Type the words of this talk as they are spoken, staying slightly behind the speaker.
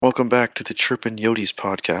Welcome back to the Chirpin Yotes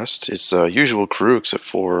Podcast. It's usual crew except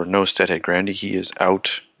for no Stathead Grandy. He is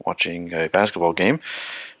out watching a basketball game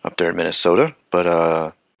up there in Minnesota.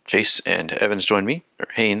 But Chase and Evans join me. Or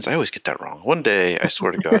Haynes, I always get that wrong. One day, I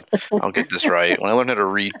swear to God, I'll get this right. When I learn how to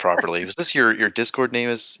read properly. Was this your Discord name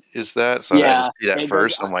is that? So I just see that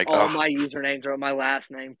first. I'm like, all my usernames are my last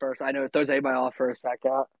name first. I know it throws everybody off for a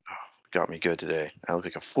second. Got me good today. I look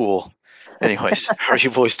like a fool. Anyways, how are you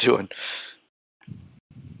boys doing?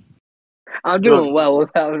 I'm doing well. What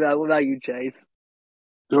about you, Chase?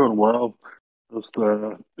 Doing well. Just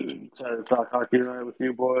excited to talk hockey tonight with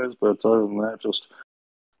you boys, but other than that, just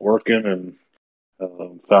working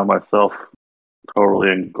and found myself totally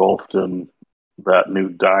engulfed in that new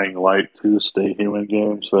Dying Light 2 Stay Human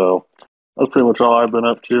game. So that's pretty much all I've been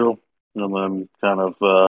up to. And then kind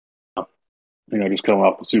of, just coming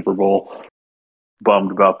off the Super Bowl.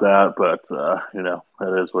 Bummed about that, but,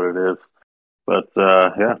 that is what it is. But,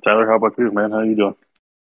 yeah, Tyler, how about you, man? How you doing?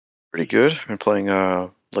 Pretty good. I've been playing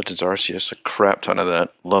Legends Arceus, a crap ton of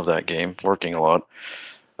that. Love that game. Working a lot.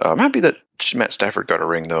 I'm happy that Matt Stafford got a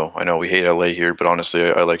ring, though. I know we hate LA here, but honestly,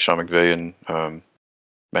 I like Sean McVay and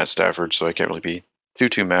Matt Stafford, so I can't really be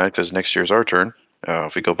too mad because next year's our turn.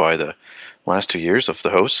 If we go by the last 2 years of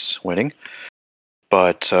the hosts winning.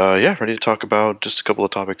 But yeah, ready to talk about just a couple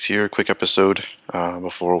of topics here. Quick episode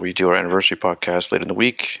before we do our anniversary podcast later in the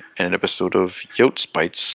week, and an episode of Yotes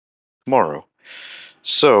Bites tomorrow.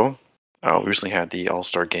 So, we recently had the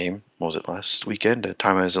All-Star game. What was it, last weekend?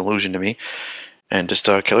 Time is an illusion to me. And just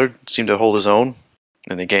Keller seemed to hold his own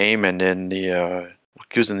in the game, and then he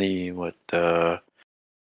was in the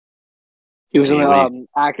He was in the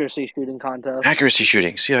accuracy shooting contest. Accuracy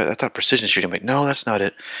shooting. See, I thought precision shooting. I'm like, no, that's not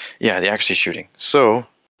it. Yeah, the accuracy shooting. So,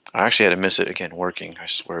 I actually had to miss it again working. I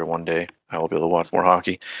swear one day I will be able to watch more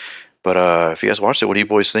hockey. But if you guys watched it, what do you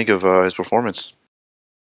boys think of his performance?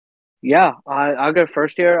 Yeah, I'll go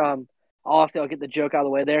first here. I'll get the joke out of the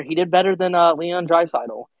way there. He did better than Leon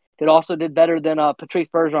Draisaitl. It also did better than Patrice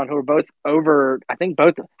Bergeron, who were both over. I think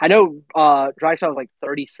both. I know Draisaitl was like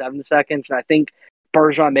 37 seconds, and I think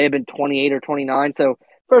Bergeron may have been 28 or 29. So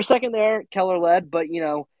for a second there, Keller led, but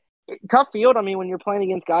tough field. I mean, when you're playing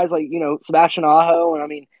against guys like Sebastian Aho, and I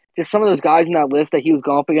mean just some of those guys in that list that he was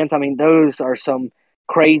going up against. I mean, those are some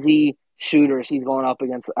crazy shooters he's going up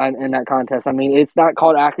against in that contest. I mean, it's not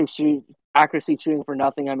called accuracy shooting for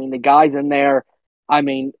nothing. I mean, the guys in there,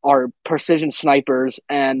 are precision snipers,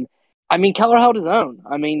 and I mean, Keller held his own.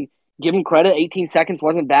 I mean, give him credit. 18 seconds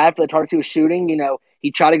wasn't bad for the targets he was shooting.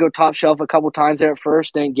 He tried to go top shelf a couple times there at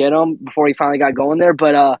first, didn't get him before he finally got going there.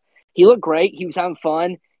 But he looked great. He was having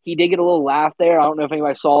fun. He did get a little laugh there. I don't know if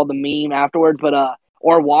anybody saw the meme afterwards, but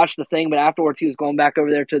or watched the thing. But afterwards, he was going back over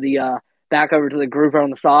there to the group on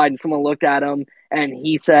the side, and someone looked at him, and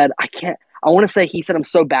he said, I want to say he said, I'm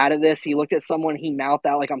so bad at this. He looked at someone, he mouthed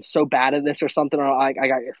out, like, I'm so bad at this or something, or I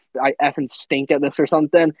effing stink at this or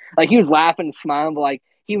something. Like, he was laughing and smiling, but, like,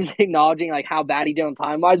 he was acknowledging, like, how bad he did on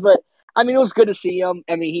time-wise. But, I mean, it was good to see him.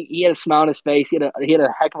 I mean, he had a smile on his face. He had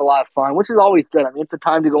a heck of a lot of fun, which is always good. I mean, it's a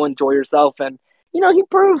time to go enjoy yourself. And, he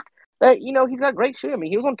proved that, he's got great shit. I mean,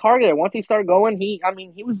 he was on target. Once he started going, he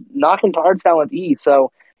was knocking targets down with ease.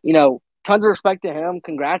 So, tons of respect to him.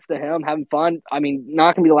 Congrats to him. Having fun. I mean,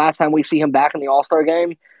 not going to be the last time we see him back in the All-Star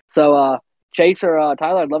game. So, Chase or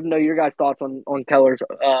Tyler, I'd love to know your guys' thoughts on Keller's,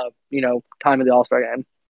 time of the All-Star game.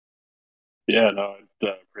 Yeah, no,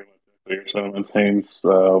 pretty much your sentiments. Haynes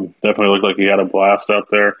definitely looked like he had a blast out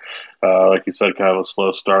there. Like you said, kind of a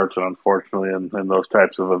slow start, and unfortunately, in those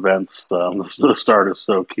types of events, the start is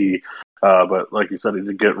so key. But like you said, he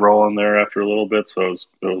did get rolling there after a little bit, so it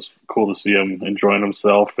was cool to see him enjoying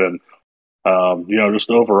himself. And just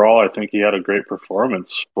overall, I think he had a great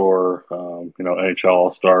performance for NHL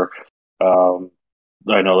All-Star.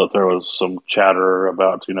 I know that there was some chatter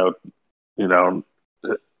about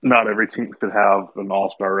not every team could have an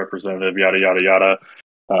All-Star representative, yada yada yada.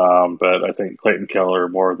 But I think Clayton Keller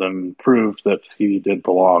more than proved that he did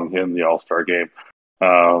belong in the All-Star game.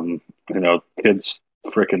 Kid's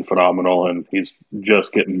freaking phenomenal, and he's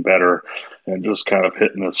just getting better and just kind of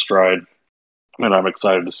hitting his stride. And I'm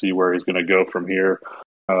excited to see where he's going to go from here.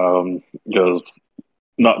 Because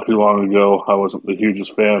not too long ago, I wasn't the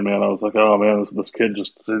hugest fan, man. I was like, oh, man, this kid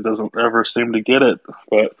just doesn't ever seem to get it.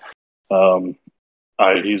 But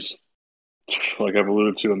he's, like I've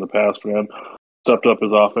alluded to in the past, man, stepped up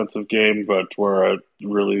his offensive game. But where it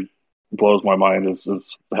really blows my mind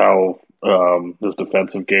is how his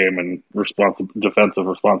defensive game and defensive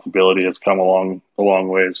responsibility has come a long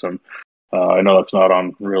ways. And I know that's not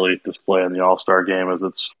on really display in the All-Star game, as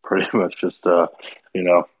it's pretty much just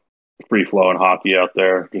free flowing hockey out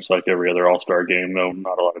there, just like every other All-Star game. No,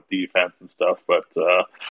 not a lot of defense and stuff, but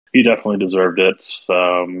he definitely deserved it.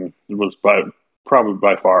 It was probably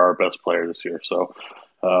by far our best player this year. So,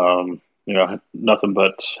 nothing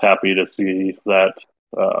but happy to see that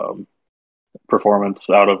performance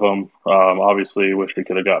out of him. Obviously, wish he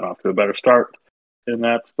could have gotten off to a better start in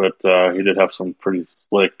that, but he did have some pretty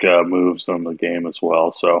slick moves in the game as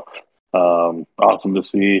well. So awesome to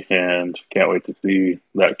see, and can't wait to see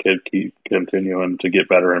that kid keep continuing to get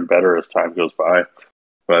better and better as time goes by.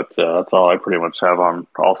 But that's all I pretty much have on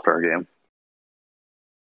All-Star Game.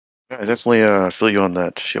 I definitely feel you on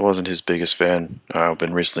that. She wasn't his biggest fan. I've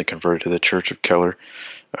been recently converted to the Church of Keller.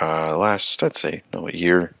 Last, I'd say, a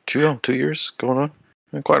year, 2 years going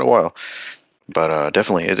on, quite a while. But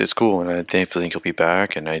definitely, it's cool, and I definitely think he'll be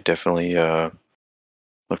back. And I definitely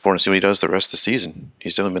look forward to see what he does the rest of the season.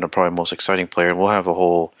 He's definitely been probably most exciting player, and we'll have a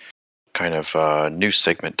whole kind of new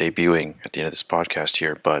segment debuting at the end of this podcast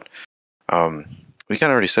here. But we kind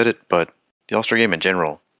of already said it, but the All-Star Game in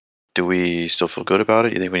general. Do we still feel good about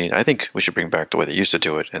it? You think we need? I think we should bring back the way they used to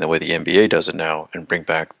do it and the way the NBA does it now, and bring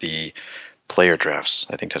back the player drafts.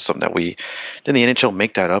 I think that's something that didn't the NHL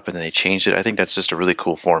make that up and then they changed it. I think that's just a really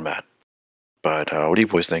cool format. But what do you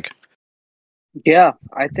boys think? Yeah,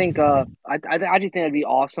 I think I just think that'd be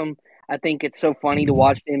awesome. I think it's so funny to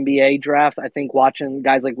watch the NBA drafts. I think watching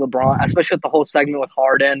guys like LeBron, especially with the whole segment with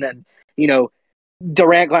Harden and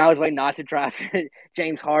Durant going out his way not to draft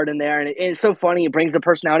James Harden there, and it's so funny. It brings the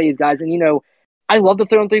personality of these guys, and I love the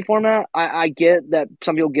 3-on-3 format. I get that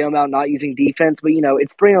some people get about not using defense, but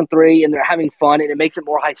it's 3-on-3 and they're having fun, and it makes it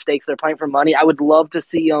more high stakes. They're playing for money. I would love to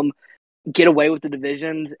see them get away with the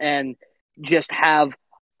divisions and just have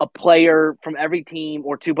a player from every team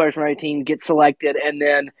or two players from every team get selected, and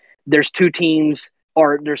then there's two teams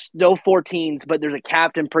or there's still four teams, but there's a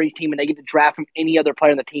captain per each team, and they get to draft from any other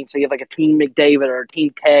player on the team. So you have like a team McDavid or a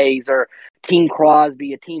team Tays or team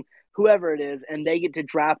Crosby, a team whoever it is, and they get to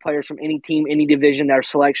draft players from any team, any division, their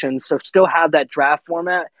selections. So still have that draft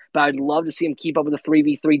format, but I'd love to see them keep up with the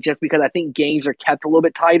 3v3 just because I think games are kept a little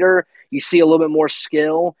bit tighter. You see a little bit more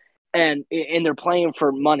skill, and they're playing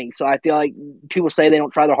for money. So I feel like people say they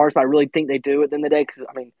don't try their hardest, but I really think they do at the end of the day because,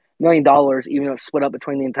 $1 million, even if it's split up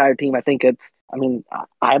between the entire team, I think I'd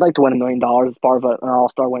like to win $1 million as part of an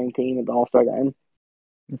all-star winning team at the all-star game.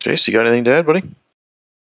 Jace, you got anything to add, buddy?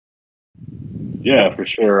 Yeah, for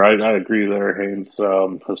sure. I agree there, Haynes.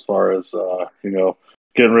 As far as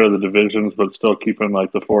getting rid of the divisions, but still keeping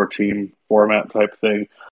like the 4-team format type thing.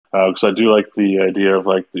 Because I do like the idea of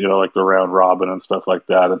like the round robin and stuff like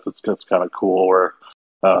that. It's kind of cool where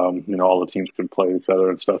all the teams can play each other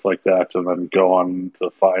and stuff like that, and then go on to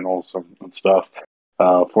the finals and stuff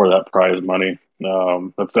for that prize money.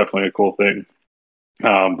 That's definitely a cool thing.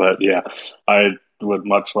 But yeah, I would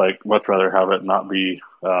much rather have it not be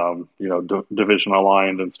division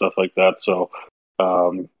aligned and stuff like that. So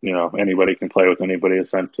anybody can play with anybody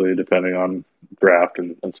essentially, depending on draft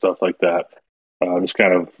and stuff like that. Just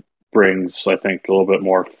kind of brings, I think, a little bit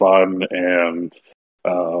more fun, and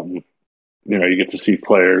you get to see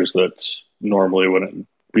players that normally wouldn't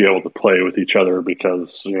be able to play with each other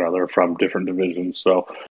because they're from different divisions. So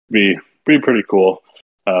be pretty cool.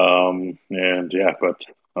 And yeah, but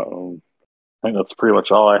I think that's pretty much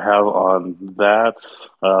all I have on that.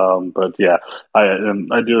 But yeah,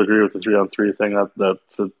 I do agree with the 3-on-3 thing.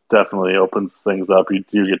 That definitely opens things up. You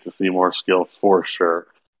do get to see more skill for sure.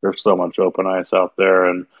 There's so much open ice out there,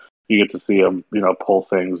 and you get to see them, pull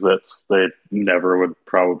things that they never would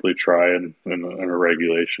probably try in a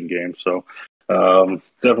regulation game. So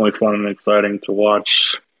definitely fun and exciting to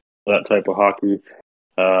watch that type of hockey.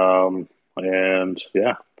 And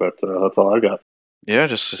yeah, but that's all I got. Yeah,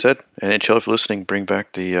 just as I said, NHL, if you're listening, bring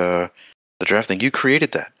back the draft thing. You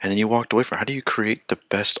created that, and then you walked away from it. How do you create the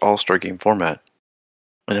best All-Star game format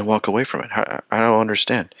and then walk away from it? I don't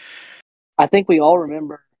understand. I think we all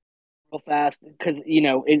remember real fast because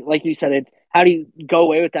like you said, it's how do you go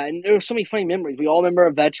away with that? And there were so many funny memories. We all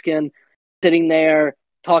remember Ovechkin sitting there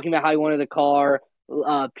talking about how he wanted a car.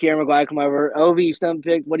 Pierre McGuire come over. Ovi, you stump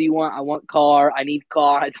pick. What do you want? I want car. I need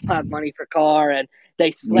car. I don't have money for car. And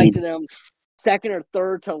they selected him second or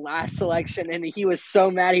third to last selection, and he was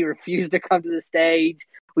so mad he refused to come to the stage.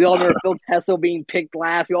 We all remember Phil Kessel being picked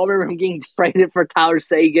last. We all remember him getting traded for Tyler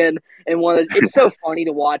Sagan. And it's so funny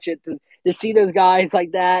to watch it to see those guys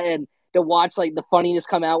like that, and to watch like the funniness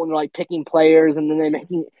come out when they're like picking players, and then they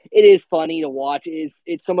making it is funny to watch.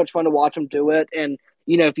 It's so much fun to watch them do it. And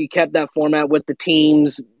if you kept that format with the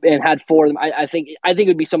teams and had four of them, I think it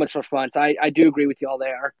would be so much more fun. So I do agree with you all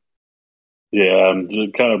there. Yeah, and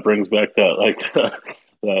it kind of brings back that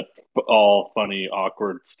that all funny,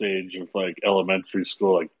 awkward stage of like elementary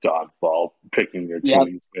school, like dodgeball, picking your Yep.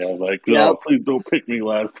 teams, man. Like, Yep. oh, please don't pick me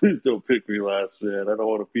last. Please don't pick me last, man. I don't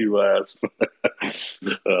want to be last.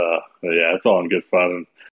 Yeah, it's all in good fun. And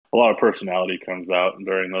a lot of personality comes out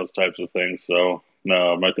during those types of things. So,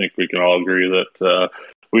 I think we can all agree that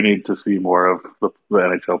we need to see more of the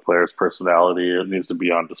NHL players' personality. It needs to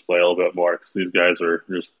be on display a little bit more because these guys are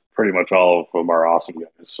just pretty much all of them are awesome guys.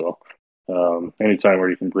 So, anytime where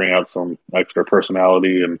you can bring out some extra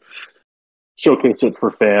personality and showcase it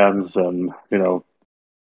for fans, and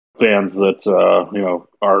fans that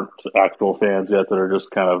aren't actual fans yet, that are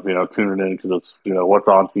just kind of tuning in because it's what's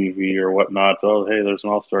on TV or whatnot. Oh, hey, there's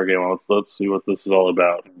an All-Star game. Let's see what this is all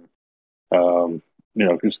about.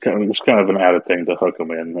 Just kind of an added thing to hook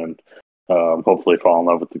them in and hopefully fall in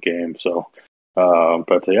love with the game. So,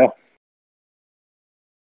 but yeah.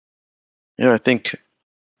 Yeah,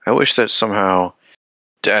 I wish that somehow,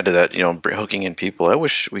 to add to that, hooking in people, I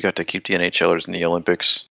wish we got to keep the NHLers in the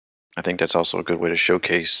Olympics. I think that's also a good way to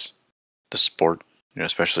showcase the sport,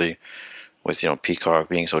 especially with, Peacock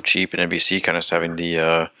being so cheap and NBC kind of having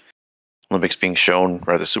the Olympics being shown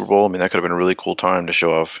right at the Super Bowl. I mean, that could have been a really cool time to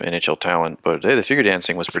show off NHL talent. But hey, the figure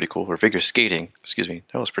dancing was pretty cool, or figure skating, excuse me.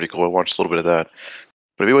 That was pretty cool. I watched a little bit of that.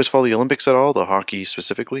 But have you always followed the Olympics at all, the hockey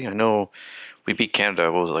specifically? I know we beat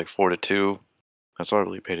Canada, what was it, like 4-2? That's all I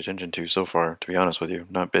really paid attention to so far, to be honest with you.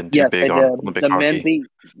 Not been too Yes, they big on did. Olympic hockey.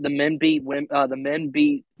 The men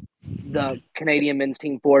beat the Canadian men's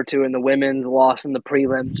team 4-2, and the women's lost in the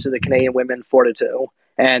prelims to the Canadian women 4-2.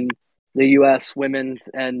 And the U.S. women's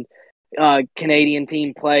and Canadian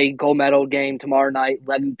team play gold medal game tomorrow night,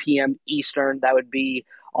 11 p.m. Eastern. That would be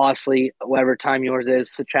honestly whatever time yours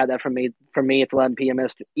is. So chat that for me. For me, it's 11 p.m.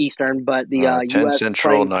 Eastern. But the 10 U.S.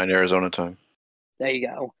 Central, plays. 9 Arizona time. There you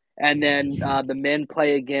go. And then the men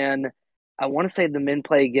play again. I want to say the men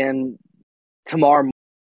play again tomorrow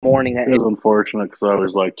morning. It is unfortunate because I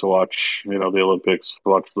always like to watch, the Olympics,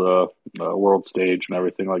 watch the world stage and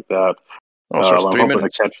everything like that. Oh, it starts in I'm 3 hoping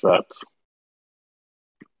minutes. to catch that.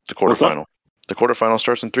 The quarterfinal. The quarterfinal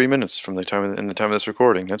starts in 3 minutes from the time of this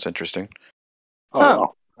recording. That's interesting.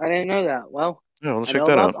 Oh, I didn't know that. Well, Yeah, let's check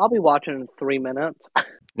that out. I'll be watching in 3 minutes.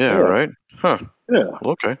 Yeah, right. Huh. Yeah.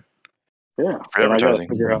 Well, okay. Yeah. For And I got to advertising.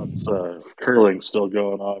 figure out curling's still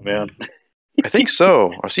going on, man. I think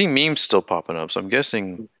so. I've seen memes still popping up, so I'm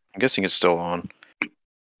guessing it's still on.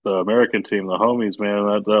 The American team, the homies,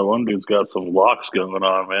 man, that one dude's got some locks going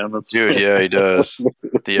on, man. Dude, yeah, he does.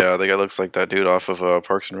 The guy looks like that dude off of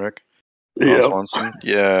Parks and Rec. Yeah. Swanson.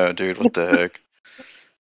 Yeah, dude, what the heck?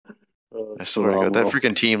 I swear to God, that Phenomenal.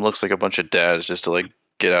 freaking team looks like a bunch of dads just to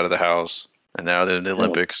get out of the house, and now they're in the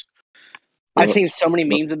Olympics. I've seen so many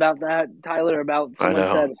memes about that, Tyler. About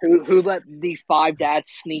someone said who let these 5 dads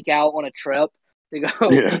sneak out on a trip to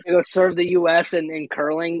go serve the U.S. in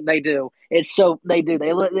curling. They do. It's so they do.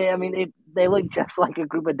 They look just like a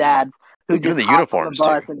group of dads who Even just the hop uniforms on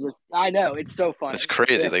the bus too. and just. I know, it's so funny. It's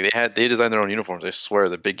crazy. Yeah. They designed their own uniforms. I swear,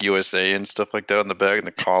 the big USA and stuff like that on the back and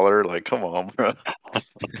the collar. Like, come on, bro.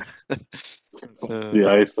 The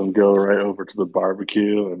ice and go right over to the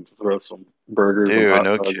barbecue and throw some burgers and dude, hot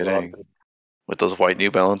no dogs kidding. on. With those white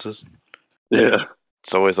New Balances. Yeah.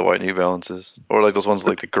 It's always the white New Balances, or like those ones with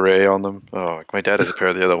like the gray on them. Oh, my dad has a pair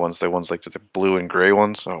of the other ones. The ones like the blue and gray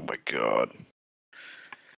ones. Oh my god.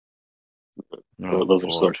 Oh, Those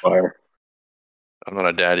are so fire. I'm not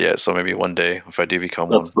a dad yet, so maybe one day, if I do become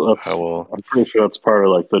That's, one, I will. I'm pretty sure that's part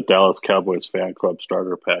of like the Dallas Cowboys fan club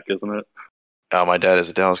starter pack, isn't it? My dad is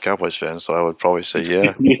a Dallas Cowboys fan, so I would probably say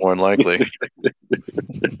yeah, more than likely.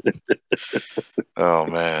 Oh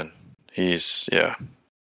man, yeah.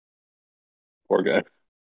 Poor guy.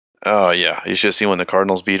 Oh yeah, you should have seen when the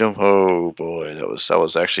Cardinals beat him. Oh boy, that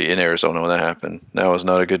was actually in Arizona when that happened. That was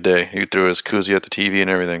not a good day. He threw his koozie at the TV and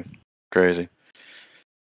everything. Crazy.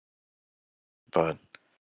 But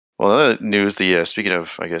well, other news. Speaking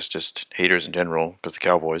of, I guess, just haters in general, because the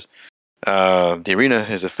Cowboys. The arena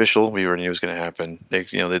is official. We already knew it was going to happen. They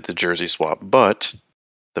did the jersey swap. But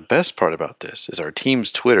the best part about this is our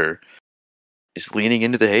team's Twitter is leaning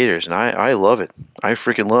into the haters, and I love it. I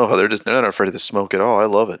freaking love how they're not afraid of the smoke at all. I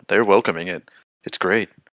love it. They're welcoming it. It's great.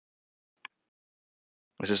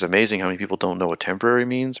 It's just amazing how many people don't know what temporary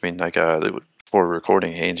means. I mean, before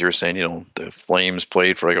recording, Haynes, you were saying, the Flames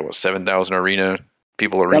played for 7,000 arena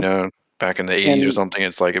back in the 80s or something.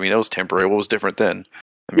 It's like, I mean, that was temporary. What was different then?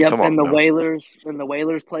 I mean, come on. And the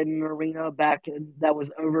Whalers played in an arena that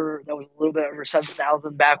was a little bit over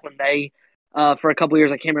 7,000 back when they for a couple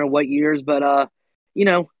years. I can't remember what years, but I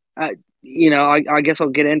guess I'll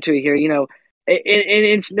get into it here.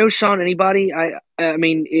 it's no shot on anybody. I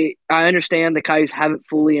mean, I understand the Coyotes haven't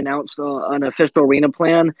fully announced an official arena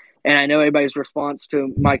plan, and I know everybody's response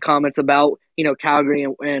to my comments about Calgary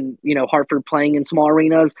and Hartford playing in small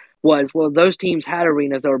arenas was, well, those teams had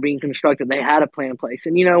arenas that were being constructed. They had a plan in place,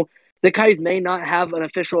 and the Coyotes may not have an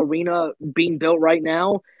official arena being built right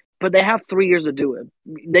now, but they have 3 years to do it.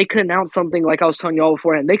 They could announce something like I was telling y'all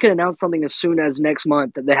beforehand. They could announce something as soon as next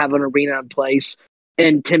month that they have an arena in place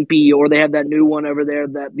in Tempe, or they have that new one over there,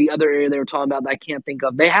 that the other area they were talking about that I can't think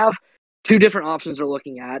of. They have two different options they're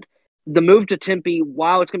looking at. The move to Tempe,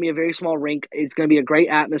 while it's going to be a very small rink, it's going to be a great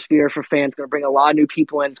atmosphere for fans. It's going to bring a lot of new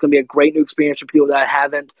people in. It's going to be a great new experience for people that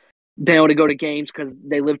haven't been able to go to games because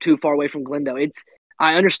they live too far away from Glendale.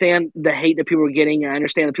 I understand the hate that people are getting, and I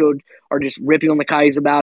understand that people are just ripping on the Coyotes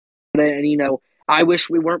about it. And, I wish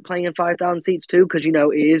we weren't playing in 5,000 seats too, because, it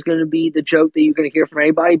is going to be the joke that you're going to hear from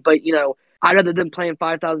everybody. But, I'd rather them playing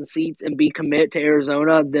 5,000 seats and be commit to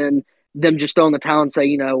Arizona than them just throwing the towel and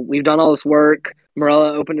say, we've done all this work.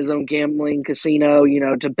 Morella opened his own gambling casino,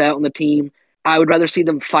 to bet on the team. I would rather see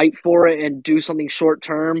them fight for it and do something short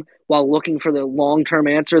term while looking for the long term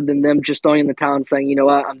answer than them just throwing in the towel and saying, you know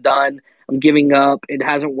what, I'm done. I'm giving up. It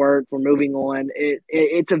hasn't worked. We're moving on.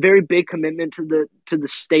 It's a very big commitment to the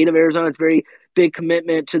state of Arizona. It's a very big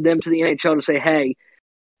commitment to them, to the NHL, to say, hey,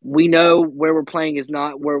 we know where we're playing is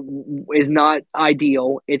not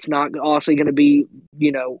ideal. It's not also going to be,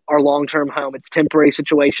 our long-term home. It's a temporary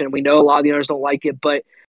situation. We know a lot of the owners don't like it, but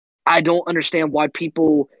I don't understand why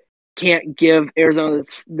people can't give Arizona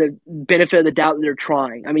the benefit of the doubt that they're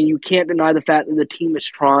trying. I mean, you can't deny the fact that the team is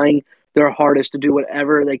trying their hardest to do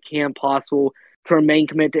whatever they can possible to remain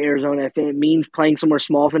committed to Arizona. If it means playing somewhere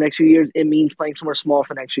small for the next few years, it means playing somewhere small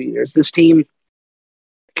for the next few years. This team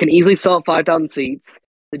can easily sell out 5,000 seats.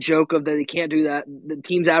 The joke of that they can't do that. The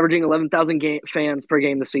team's averaging 11,000 fans per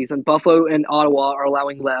game this season. Buffalo and Ottawa are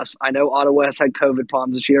allowing less. I know Ottawa has had COVID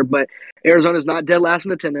problems this year, but Arizona's not dead last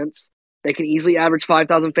in attendance. They can easily average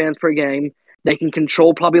 5,000 fans per game. They can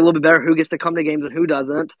control probably a little bit better who gets to come to games and who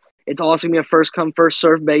doesn't. It's also going to be a first-come,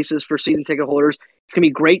 first-served basis for season ticket holders. It's going to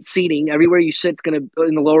be great seating. Everywhere you sit in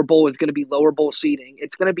the lower bowl is going to be lower bowl seating.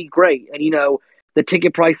 It's going to be great. And, the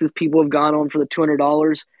ticket prices people have gone on for the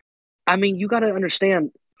 $200. I mean, you got to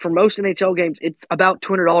understand, for most NHL games, it's about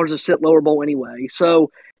 $200 to sit lower bowl anyway.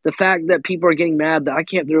 So the fact that people are getting mad that I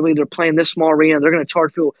can't believe they're playing this small arena, they're going to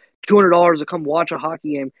charge people $200 to come watch a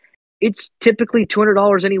hockey game. It's typically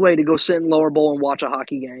 $200 anyway to go sit in lower bowl and watch a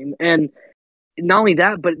hockey game. And not only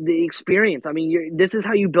that, but the experience. I mean, this is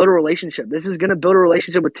how you build a relationship. This is going to build a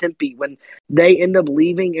relationship with Tempe when they end up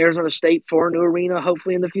leaving Arizona State for a new arena,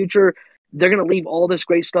 hopefully in the future. They're going to leave all this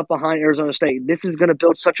great stuff behind Arizona State. This is going to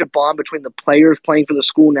build such a bond between the players playing for the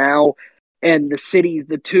school now and the city,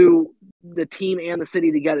 the team and the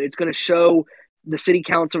city together. It's going to show the city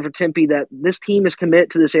council for Tempe that this team is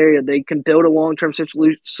committed to this area. They can build a long-term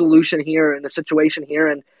solution here and a situation here.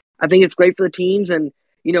 And I think it's great for the teams. And,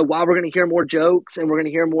 while we're going to hear more jokes and we're going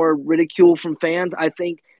to hear more ridicule from fans, I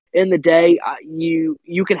think in the day, you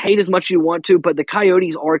can hate as much as you want to, but the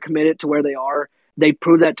Coyotes are committed to where they are. They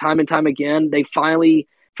proved that time and time again. They finally,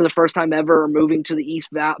 for the first time ever, are moving to the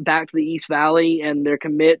back to the East Valley, and they're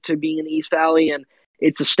committed to being in the East Valley. And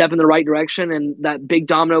it's a step in the right direction. And that big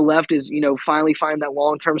domino left is, finally finding that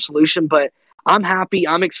long-term solution. But I'm happy.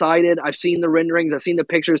 I'm excited. I've seen the renderings. I've seen the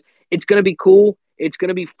pictures. It's going to be cool. It's going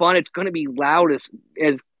to be fun. It's going to be loud as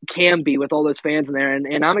can be with all those fans in there.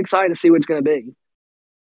 And I'm excited to see what it's going to be.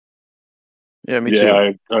 Yeah, me too.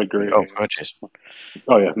 Yeah, I agree. Oh, jeez.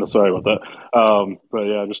 Oh yeah, no, sorry about that. But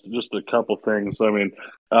yeah, just a couple things. I mean,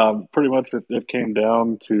 pretty much it came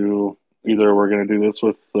down to either we're going to do this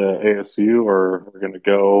with ASU or we're going to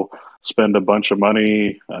go spend a bunch of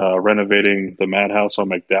money renovating the Madhouse on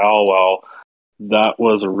McDowell. While that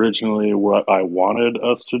was originally what I wanted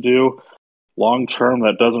us to do, long term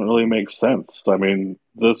that doesn't really make sense. I mean,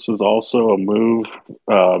 this is also a move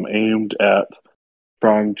aimed at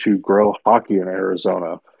trying to grow hockey in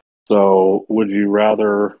Arizona. So would you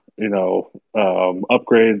rather,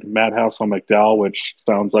 upgrade Madhouse on McDowell, which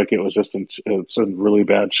sounds like it was just it's in really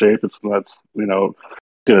bad shape. That's going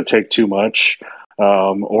to take too much.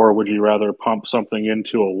 Or would you rather pump something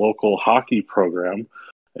into a local hockey program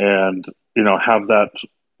and, have that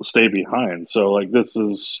stay behind? So like, this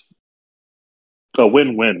is a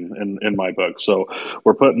win-win in my book. So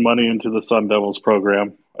we're putting money into the Sun Devils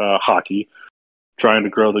program, hockey, trying to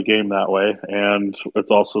grow the game that way, and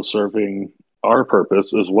it's also serving our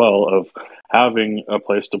purpose as well of having a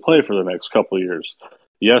place to play for the next couple of years.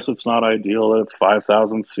 Yes, it's not ideal that it's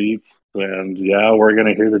 5,000 seats, and yeah, we're going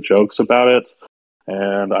to hear the jokes about it,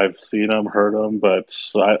 and I've seen them, heard them, but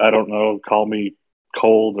I don't know. Call me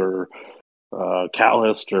cold or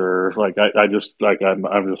calloused, or like I just like I'm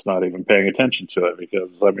just not even paying attention to it,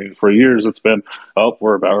 because I mean, for years it's been, oh,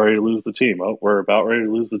 we're about ready to lose the team. Oh, we're about ready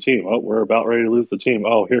to lose the team. Oh, we're about ready to lose the team.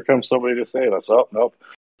 Oh, here comes somebody to save us. Oh, nope,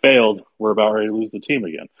 failed. We're about ready to lose the team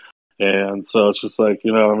again. And so it's just like,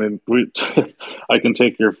 I mean, I can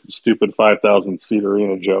take your stupid 5,000-seat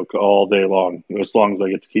arena joke all day long, as long as I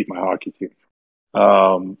get to keep my hockey team.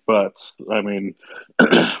 But I mean,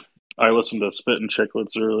 I listened to Spit and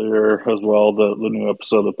Chicklets earlier as well, the new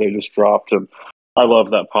episode that they just dropped, and I love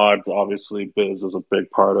that pod. Obviously, Biz is a big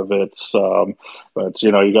part of it. But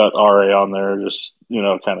you got RA on there, just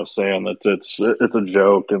kind of saying that it's a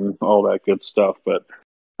joke and all that good stuff. But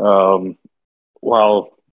while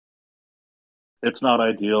it's not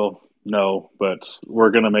ideal, no, but we're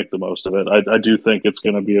going to make the most of it. I do think it's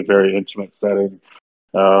going to be a very intimate setting.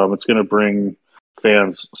 It's going to bring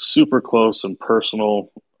fans super close and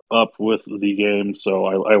personal up with the game, so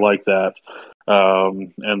I like that.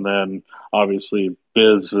 And then obviously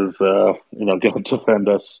Biz is going to defend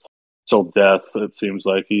us till death. It seems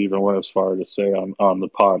like he even went as far to say on the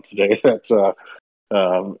pod today that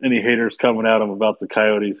any haters coming at him about the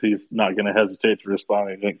Coyotes, he's not going to hesitate to respond.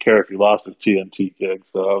 He didn't care if he lost his TNT gig,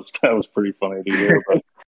 so that was pretty funny to hear. But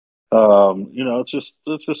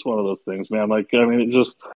it's just one of those things, man. Like, I mean, it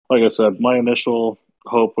just, like I said, my initial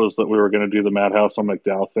hope was that we were going to do the Madhouse on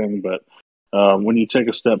McDowell thing, but when you take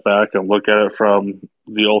a step back and look at it from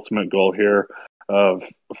the ultimate goal here of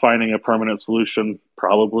finding a permanent solution,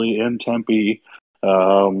 probably in Tempe,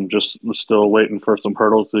 just still waiting for some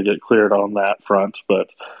hurdles to get cleared on that front. But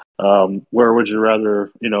where would you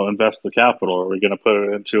rather, invest the capital? Are we going to put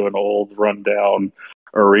it into an old, rundown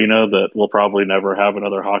arena that will probably never have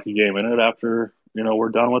another hockey game in it after we're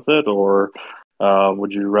done with it, or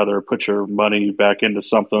would you rather put your money back into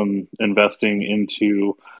something, investing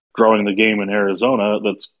into growing the game in Arizona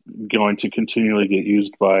that's going to continually get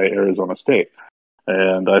used by Arizona State?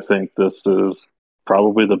 And I think this is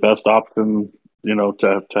probably the best option,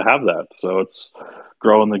 to have that. So it's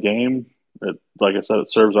growing the game. Like I said,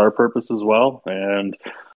 it serves our purpose as well. And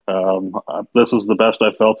this is the best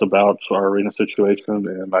I felt about our arena situation,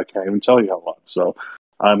 and I can't even tell you how long. So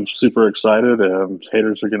I'm super excited, and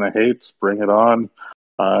haters are going to hate. Bring it on.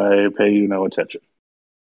 I pay you no attention.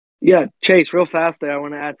 Yeah, Chase, real fast there. I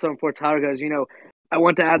want to add something before Tyler goes. I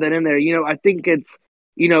want to add that in there. I think it's,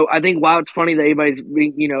 I think while it's funny that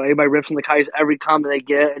everybody rips on the Coyotes every comment they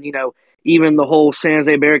get, and even the whole San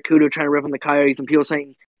Jose Barracuda trying to rip on the Coyotes, and people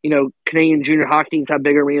saying, Canadian junior hockey teams have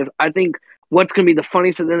bigger arenas. I think what's going to be the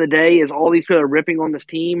funniest at the end of the day is all these people that are ripping on this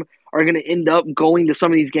team are going to end up going to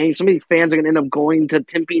some of these games. Some of these fans are going to end up going to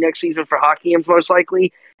Tempe next season for hockey games, most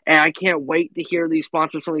likely. And I can't wait to hear these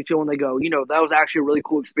sponsors from these people when they go, that was actually a really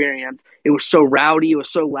cool experience. It was so rowdy. It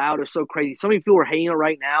was so loud. It was so crazy. So many people are hating it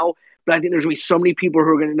right now, but I think there's going to be so many people who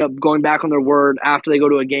are going to end up going back on their word after they go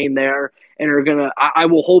to a game there and are going to, I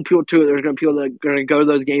will hold people to it. There's going to be people that are going to go to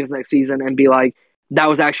those games next season and be like, that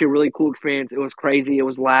was actually a really cool experience. It was crazy. It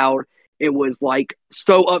was loud. It was like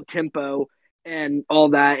so up tempo and all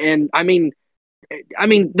that. And I mean,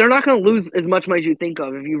 they're not going to lose as much money as you think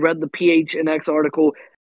of. If you read the PHNX article,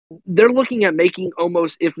 they're looking at making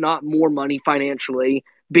almost, if not more money financially,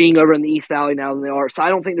 being over in the East Valley now than they are. So I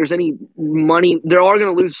don't think there's any money. They are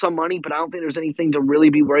going to lose some money, but I don't think there's anything to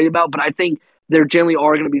really be worried about. But I think there generally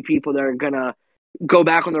are going to be people that are going to go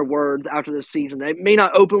back on their words after this season. They may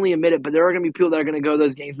not openly admit it, but there are going to be people that are going to go to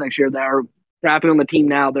those games next year that are rapping on the team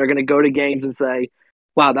now. They're going to go to games and say,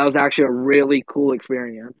 wow, that was actually a really cool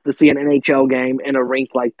experience to see an NHL game in a rink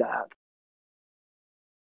like that.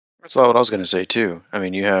 That's what I was going to say too. I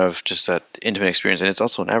mean, you have just that intimate experience, and it's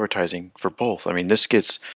also an advertising for both. I mean, this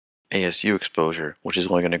gets ASU exposure, which is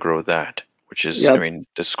only going to grow that. Which is, I Yep. mean,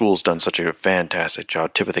 the school's done such a fantastic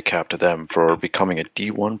job. Tip of the cap to them for becoming a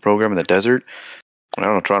D1 program in the desert. I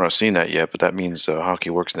don't know if Toronto's seen that yet, but that means hockey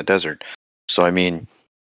works in the desert. So, I mean,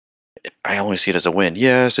 I only see it as a win.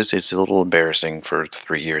 Yes, it's a little embarrassing for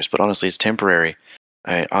 3 years, but honestly, it's temporary.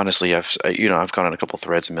 I've gone on a couple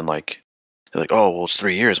threads and been like, they're like, oh, well, it's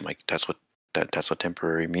 3 years. I'm like, that's what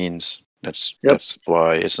temporary means. That's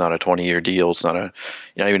why it's not a 20-year deal. It's not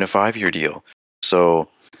even a 5-year deal. So,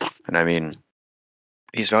 and I mean,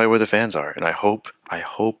 East Valley where the fans are, and I hope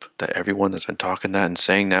that everyone that's been talking that and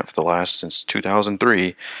saying that for the last since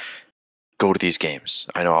 2003 go to these games.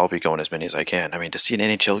 I know I'll be going as many as I can. I mean, to see an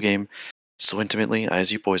NHL game so intimately,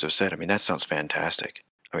 as you boys have said, I mean, that sounds fantastic.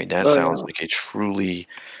 I mean, that sounds like a truly,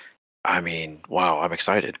 I mean, wow, I'm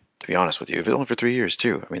excited, to be honest with you. If it's only for 3 years,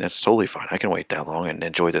 too, I mean, that's totally fine. I can wait that long and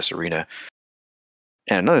enjoy this arena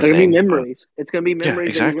And another They're gonna be thing, memories. It's gonna be yeah,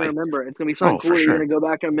 memories that you're gonna exactly. remember. It's gonna be something Oh, cool for that you're sure. gonna go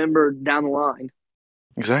back and remember down the line.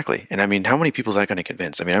 Exactly. And I mean, how many people is that going to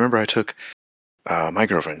convince? I mean, I remember I took my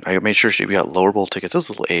girlfriend. I made sure we got lower bowl tickets. It was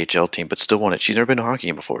a little AHL team, but still wanted. She's never been to a hockey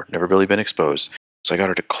game before, never really been exposed. So I got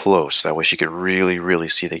her to close. That way she could really, really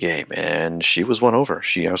see the game. And she was won over.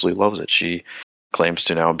 She absolutely loves it. She claims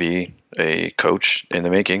to now be a coach in the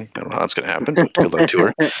making. I don't know how that's going to happen, but good luck to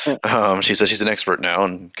her. She says she's an expert now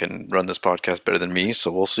and can run this podcast better than me.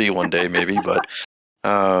 So we'll see one day, maybe. But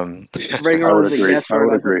Bring I her on would as a agree. guest I for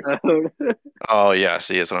would an agree. episode. oh yeah,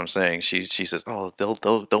 see, that's what I'm saying. She says, "Oh, they'll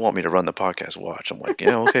want me to run the podcast. Watch." I'm like,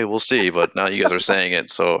 yeah, okay, we'll see. But now you guys are saying it,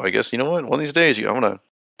 so I guess you know what? One of these days, I'm gonna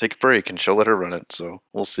take a break and she'll let her run it. So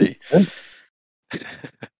we'll see.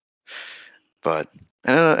 But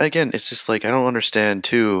again, it's just like I don't understand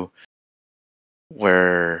too,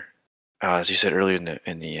 where as you said earlier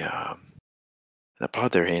in the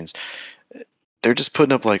pod there, Haynes, they're just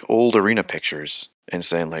putting up like old arena pictures and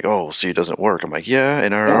saying like, "Oh, see, it doesn't work." I'm like, yeah,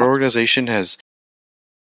 and our Yeah. organization has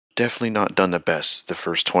definitely not done the best the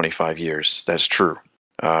first 25 years. That's true.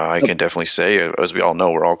 I can definitely say, as we all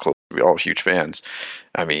know, we're all huge fans.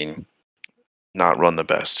 I mean, not run the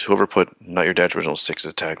best. Whoever put "Not Your Dad's Original Six"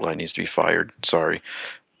 as a tagline needs to be fired. Sorry,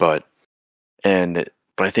 but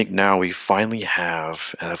but I think now we finally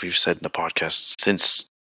have, as we've said in the podcast since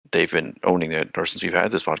they've been owning it, or since we've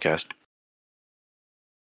had this podcast,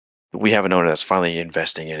 we have an owner that's finally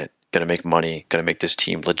investing in it, going to make money, going to make this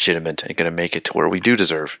team legitimate, and going to make it to where we do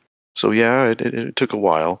deserve. So yeah, it took a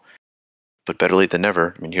while, but better late than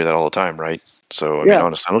never. I mean, you hear that all the time, right? So I mean, Yeah.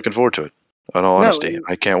 honestly, I'm looking forward to it. In all No, honesty,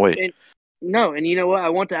 I can't wait. and you know what? I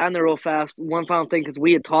want to add in there real fast. One final thing, because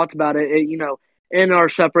we had talked about it, you know, in our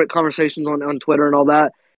separate conversations on Twitter and all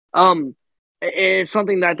that. It's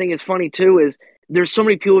something that I think is funny too. Is there's so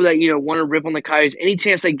many people that want to rip on the Coyotes. Any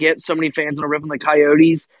chance they get, so many fans want to rip on the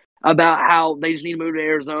Coyotes about how they just need to move to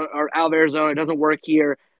Arizona or out of Arizona. It doesn't work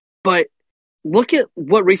here, but look at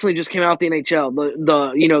what recently just came out the NHL.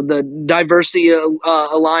 The diversity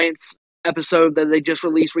alliance episode that they just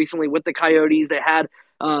released recently with the Coyotes. They had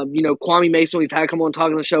Kwame Mason. We've had come on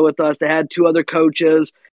talking on the show with us. They had two other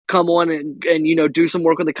coaches come on and do some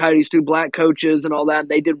work with the Coyotes, two black coaches and all that. And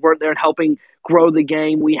they did work there and helping grow the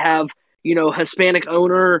game. We have Hispanic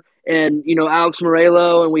owner and Alex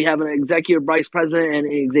Morello, and we have an executive vice president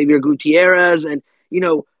and Xavier Gutierrez, and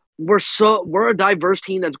we're a diverse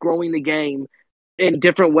team that's growing the game in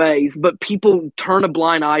different ways, but people turn a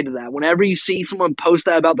blind eye to that. Whenever you see someone post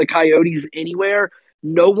that about the Coyotes anywhere,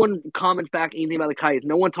 no one comments back anything about the Coyotes.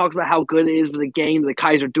 No one talks about how good it is for the game. The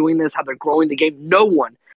Coyotes are doing this, how they're growing the game. No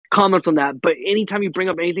one comments on that. But anytime you bring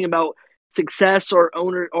up anything about success or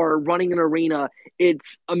owner or running an arena,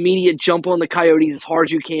 it's immediate jump on the Coyotes as hard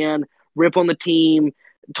as you can, rip on the team,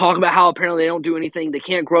 talk about how apparently they don't do anything, they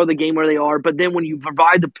can't grow the game where they are. But then when you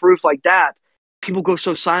provide the proof like that, people go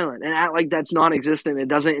so silent and act like that's non-existent. It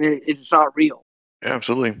doesn't. It's not real. Yeah,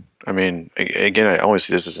 absolutely. I mean, again, I always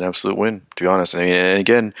see this as an absolute win, to be honest. I mean, and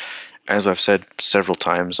again, as I've said several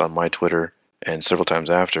times on my Twitter and several times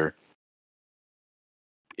after,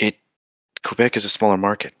 it Quebec is a smaller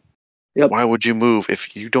market. Yep. Why would you move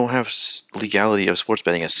if you don't have legality of sports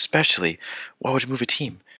betting? Especially, why would you move a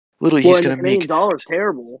team? Literally, Well, he's and the going to Canadian make dollar is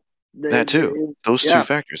terrible. that too. Those two Yeah.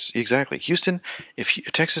 factors, exactly. Houston, if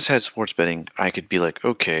Texas had sports betting, I could be like,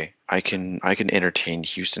 okay, I can entertain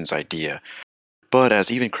Houston's idea. But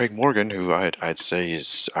as even Craig Morgan, who I'd say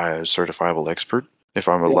is a certifiable expert, if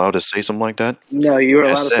I'm Yep. allowed to say something like that, No, you were allowed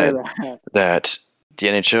has to say said that. that the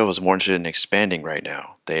NHL is more interested in expanding right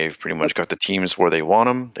now. They've pretty much got the teams where they want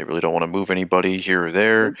them. They really don't want to move anybody here or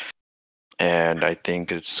there. And I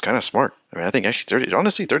think it's kind of smart. I mean, I think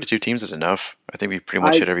actually 32 teams is enough. I think we pretty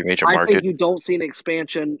much hit every major I think market. you don't see an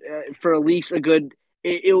expansion for at least a good.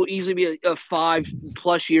 It will easily be a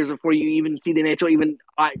 5+ years before you even see the NHL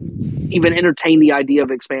even entertain the idea of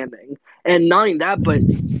expanding. And not only that, but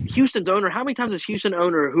Houston's owner. How many times has Houston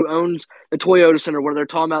owner who owns the Toyota Center where they're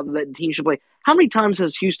talking about that team should play? How many times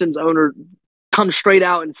has Houston's owner come straight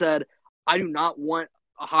out and said, "I do not want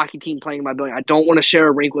a hockey team playing in my building. I don't want to share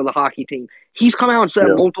a rink with a hockey team." He's come out and said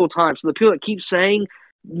it multiple times. So the people that keep saying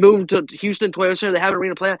move to Houston Toyota Center, they have an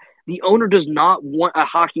arena play. The owner does not want a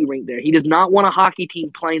hockey rink there. He does not want a hockey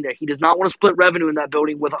team playing there. He does not want to split revenue in that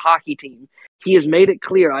building with a hockey team. He has made it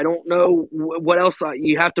clear. I don't know what else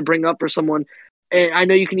you have to bring up for someone. And I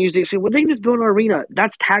know you can use the excuse, well, they can just build an arena.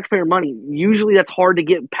 That's taxpayer money. Usually that's hard to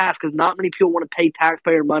get past because not many people want to pay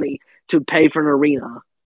taxpayer money to pay for an arena.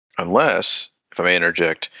 Unless, if I may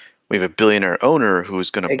interject, we have a billionaire owner who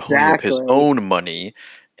is going to pony up his Exactly. own money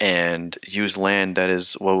and use land that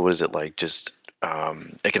is, what was it like, just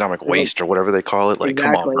economic waste or whatever they call it. Like,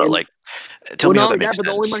 come on, Exactly. bro. And Like, tell me not how only that that, makes but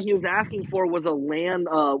the only sense. money he was asking for was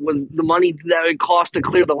was the money that it cost to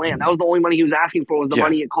clear the land. That was the only money he was asking for, was the Yeah,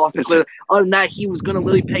 money it cost to that's clear. it. Other than that, he was going to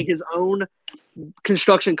literally pay his own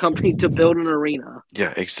construction company to build an arena.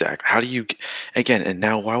 Yeah, exactly. How do you, again, and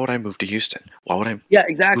now why would I move to Houston? Why would I Yeah, move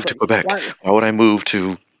to exactly. Quebec? Why? Why would I move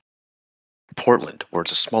to Portland, where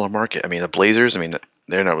it's a smaller market? I mean, the Blazers, I mean,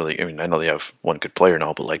 they're not really, I mean, I know they have one good player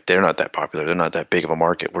now, but like, they're not that popular. They're not that big of a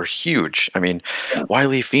market. We're huge. I mean, Yeah. why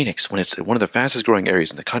leave Phoenix when it's one of the fastest growing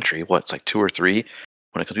areas in the country? What, it's like 2 or 3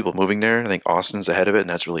 when it comes to people moving there? I think Austin's ahead of it, and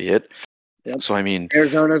that's really it. Yep. So, I mean,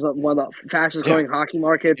 Arizona's one of the fastest yeah, growing hockey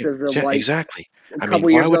markets. As of yeah, like exactly. a I mean, couple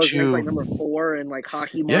why years ago, it would was ranked like you? number 4 in like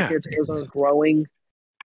hockey Yeah, markets. Arizona's growing.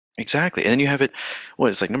 exactly. And then you have it, what,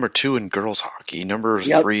 it's like number 2 in girls hockey, number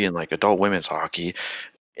Yep. 3 in like adult women's hockey.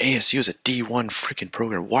 ASU is a D1 freaking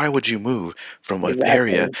program. Why would you move from an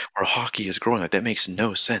area Exactly. where hockey is growing? Like, that makes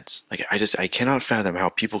no sense. Like, I cannot fathom how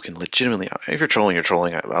people can legitimately. If you're trolling, you're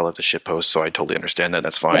trolling. I love the shit post, so I totally understand that.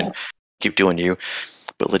 That's fine. Yeah. Keep doing you.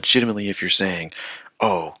 But legitimately, if you're saying,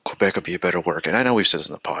 "Oh, Quebec would be a better work," and I know we've said this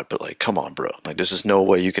in the pod, but like, come on, bro. Like, there's just no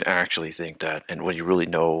way you can actually think that, and when you really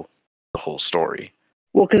know the whole story.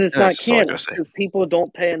 Well, because it's And not that's just all I gotta Canada. say. Because people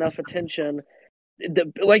don't pay enough attention.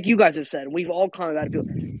 Like you guys have said, we've all commented about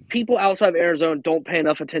it. People outside of Arizona don't pay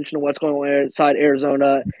enough attention to what's going on inside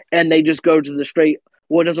Arizona, and they just go to the straight,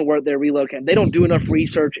 well, it doesn't work there, relocate. They don't do enough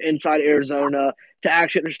research inside Arizona to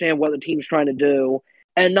actually understand what the team's trying to do.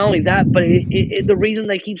 And not only that, but the reason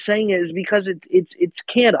they keep saying it is because it's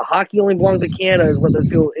Canada. Hockey only belongs to Canada,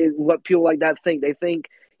 is what people like that think. They think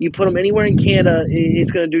you put them anywhere in Canada,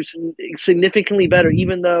 it's going to do significantly better.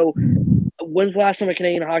 Even though, when's the last time a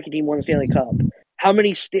Canadian hockey team won the Stanley Cup? How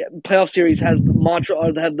many playoff series has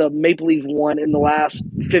Montreal, have the Maple Leafs won in the last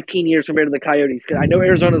 15 years compared to the Coyotes? Because I know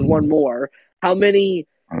Arizona's won more. How many?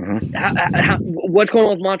 Mm-hmm. What's going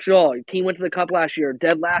on with Montreal? Team went to the Cup last year,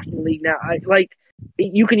 dead last in the league now.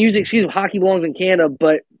 You can use the excuse of hockey belongs in Canada,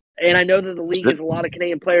 but and I know that the league is a lot of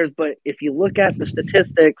Canadian players, but if you look at the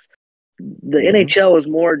statistics, the NHL is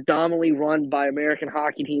more dominantly run by American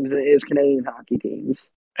hockey teams than it is Canadian hockey teams.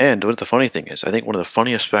 And what the funny thing is, I think one of the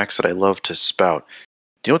funniest facts that I love to spout.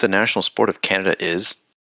 Do you know what the national sport of Canada is?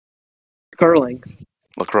 Curling.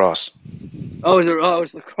 Lacrosse.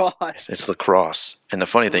 It's lacrosse. It's lacrosse. And the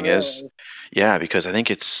funny thing is, Really? yeah, because I think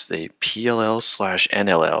it's the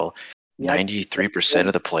PLL/NLL. Yep. 93%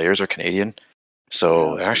 of the players are Canadian.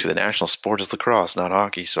 So actually, the national sport is lacrosse, not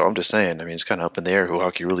hockey. So I'm just saying, I mean, it's kind of up in the air who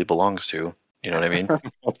hockey really belongs to. You know what I mean? I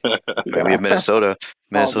mean, we have Minnesota. Oh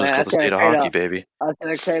Minnesota's man, called the state of hockey, baby. that's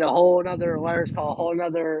gonna create a whole other call, a whole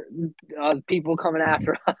other people coming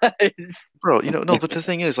after us. Bro, no, but the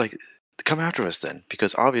thing is, like, come after us then,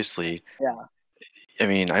 because obviously, Yeah, I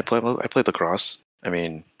mean, I played lacrosse. I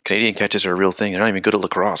mean, Canadian catches are a real thing. They're not even good at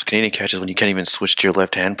lacrosse. Canadian catches when you can't even switch to your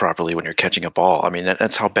left hand properly when you're catching a ball. I mean,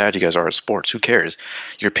 that's how bad you guys are at sports. Who cares?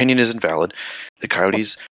 Your opinion isn't valid. The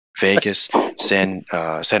Coyotes, Vegas, San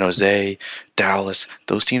Jose, Dallas,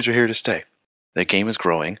 those teams are here to stay. The game is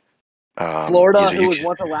growing. Florida, Either who you, was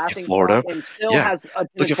once a laughing stock Florida, and still yeah. has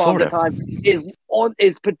Look attendance at problems at Florida. times,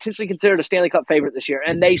 is potentially considered a Stanley Cup favorite this year,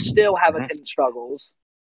 and they still have Mhm. attendance struggles.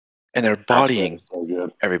 And they're bodying so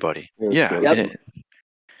good. everybody. It's Yeah, so Yep. and good.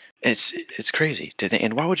 it's crazy to think.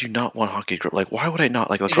 And why would you not want hockey to grow? Like, why would I not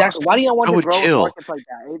like lacrosse? Exactly. Why do you not want I to would grow in kill. markets like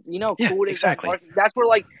that? You know how Yeah, cool it is that exactly. market. That's where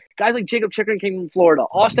like guys like Jacob Chikrin came from Florida.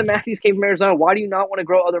 Austin Matthews came from Arizona. Why do you not want to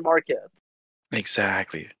grow other markets?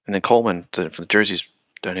 Exactly. And then Coleman, from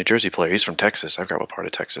the New Jersey player, he's from Texas. I forgot what part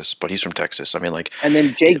of Texas, but he's from Texas. I mean, like, And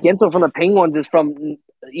then Jake Gensel from the Penguins is from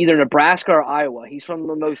either Nebraska or Iowa. He's from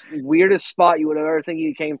the most weirdest spot you would ever think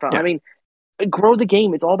he came from. yeah, I mean, grow the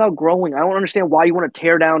game. It's all about growing. I don't understand why you want to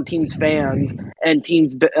tear down teams' fans and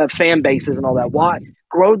teams' fan bases and all that. Why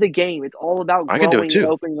grow the game? It's all about I can do it growing and too.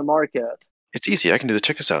 opening the market. It's easy. I can do the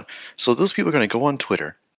check this out. So those people are going to go on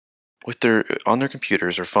Twitter with on their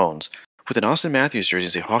computers or phones with an Austin Matthews jersey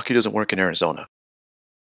and say hockey doesn't work in Arizona.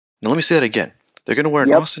 Now let me say that again. They're going to wear an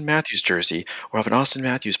Yep. Austin Matthews jersey or have an Austin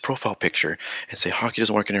Matthews profile picture and say hockey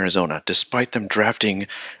doesn't work in Arizona, despite them drafting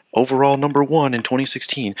overall number 1 in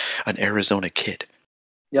 2016 an Arizona kid.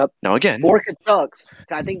 Yep. Now again, Or Kachucks.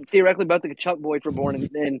 I think theoretically both the Kachuk boys were born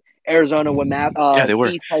in Arizona when yeah, they were.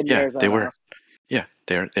 Keith played in Yeah, they Arizona. were. Yeah,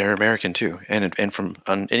 they're American too, and from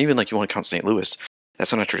and even like you want to count St. Louis,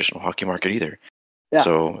 that's not a traditional hockey market either. Yeah.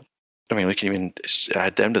 So, I mean, we can even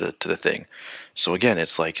add them to the thing. So again,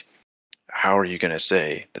 it's like, how are you going to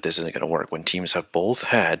say that this isn't going to work when teams have both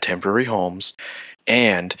had temporary homes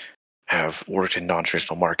and have worked in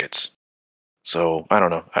non-traditional markets? So I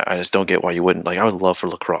don't know. I just don't get why you wouldn't. Like, I would love for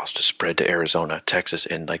lacrosse to spread to Arizona, Texas,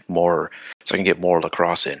 and like more, so I can get more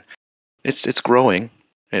lacrosse in. It's growing,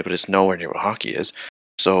 but it's nowhere near what hockey is.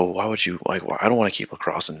 So why would you like? I don't want to keep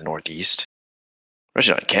lacrosse in the Northeast,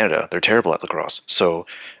 especially not in Canada. They're terrible at lacrosse. So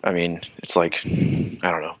I mean, it's like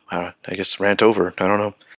I don't know. I guess rant over. I don't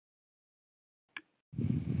know.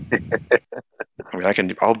 I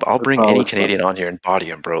mean, I'll bring any Always Canadian fun. on here and body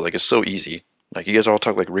him, bro. Like, it's so easy. Like, you guys all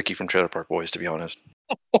talk like Ricky from Trailer Park Boys, to be honest.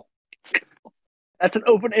 That's an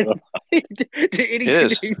open invite to any It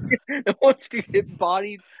is. Canadian that wants to get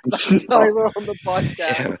bodied by Tyler on the podcast.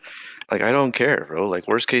 Yeah. Like, I don't care, bro. Like,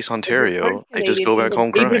 worst case If you're French Ontario, I just Canadian, go back home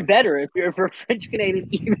even crying. better. If you're French Canadian,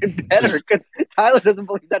 even better, because Tyler doesn't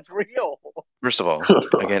believe that's real. First of all,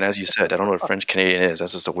 again, as you said, I don't know what French Canadian is.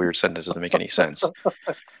 That's just a weird sentence. It doesn't make any sense.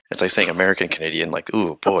 It's like saying American Canadian. Like,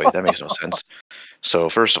 ooh, boy, that makes no sense. So,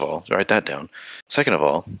 first of all, write that down. Second of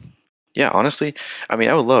all, yeah, honestly, I mean,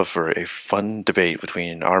 I would love for a fun debate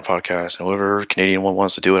between our podcast and whoever Canadian one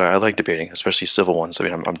wants to do it. I like debating, especially civil ones. I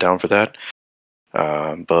mean, I'm down for that.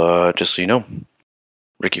 But just so you know,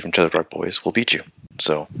 Ricky from Trailer Park Boys will beat you.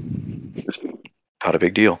 So, not a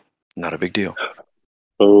big deal. Not a big deal.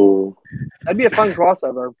 Oh, That'd be a fun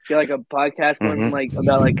crossover. Get like a podcast going like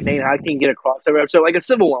about like Canadian hockey and get a crossover episode, like a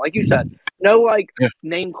civil one, like you said. No like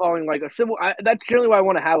name calling, like a civil. That's generally what I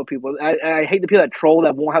want to have with people. I hate the people that troll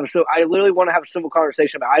that won't have a civil. I literally want to have a civil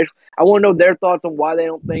conversation about. I want to know their thoughts on why they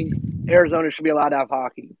don't think Arizona should be allowed to have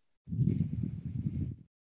hockey.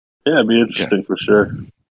 yeah, it'd be interesting for sure.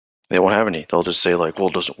 They won't have any. They'll just say like, "Well,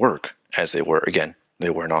 it doesn't work," as they were again. They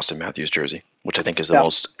wear an Austin Matthews jersey, which I think is the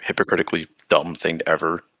most hypocritically dumb thing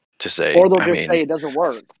ever to say. Or they'll just say it doesn't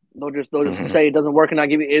work. They'll just say it doesn't work and not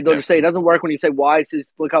give you. They'll just say it doesn't work when you say why. So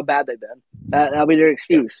just look how bad they've been. That'll be their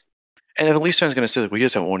excuse. And if a Leafs fan's going to say, like, well, you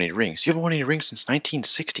guys haven't won any rings. You haven't won any rings since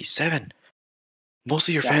 1967. Most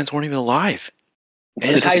of your fans weren't even alive.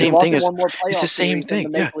 And it's the same thing as it's the same thing. The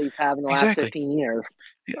Maple Leafs have in the last 15 years.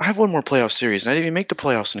 I have one more playoff series, and I didn't even make the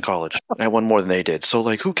playoffs in college. And I won more than they did. So,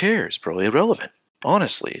 like, who cares, bro? Irrelevant.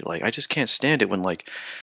 Honestly, like, I just can't stand it when, like,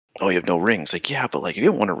 oh, you have no rings. Like, yeah, but like, if you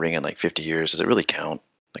haven't won a ring in like 50 years, does it really count?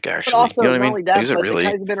 Like, actually, also, you know what I mean? That, like, is it really? The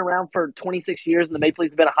Coyotes have been around for 26 years, and the Maple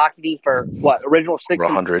Leafs have been a hockey team for what? Original six.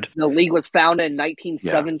 100. The league was founded in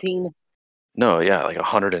 1917. Yeah. No, yeah, like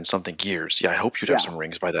 100 and something years. Yeah, I hope you'd have some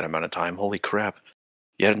rings by that amount of time. Holy crap.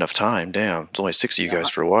 You had enough time. Damn. It's only 6 of you guys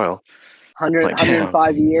for a while.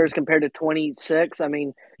 105 years compared to 26. I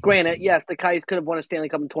mean, granted, yes, the Coyotes could have won a Stanley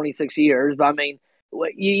Cup in 26 years, but I mean,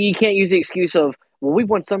 you can't use the excuse of, well, we've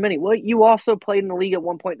won so many. Well, you also played in the league at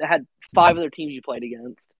one point that had 5 other teams you played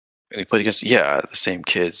against. And he played against, the same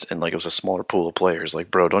kids, and like it was a smaller pool of players. Like,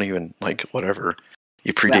 bro, don't even, like, whatever.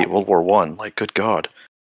 You predate World War One. Like, good God.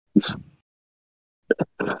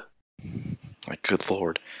 Like, good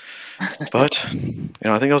Lord. But, I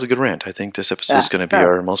think that was a good rant. I think this episode is going to be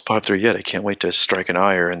our most popular yet. I can't wait to strike an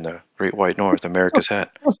ire in the Great White North, America's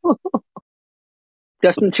hat.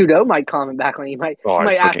 Justin Trudeau might comment back on you.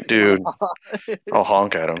 Dude, I'll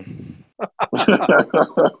honk at him.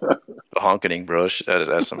 Honking, bro.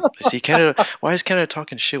 That's some. See, Canada. Why is Canada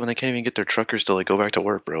talking shit when they can't even get their truckers to like go back to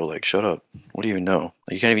work, bro? Like, shut up. What do you even know?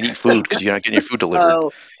 Like, you can't even eat food because you're not getting your food delivered.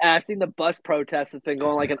 Oh, I've seen the bus protests that's been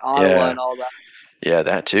going like in Ottawa and all that. Yeah,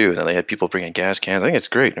 that too. And then they had people bringing gas cans. I think it's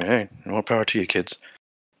great. Hey, more power to you, kids.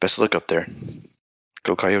 Best luck up there.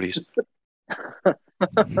 Go Coyotes.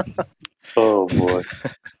 Oh boy.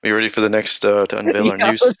 Are you ready for the next to unveil our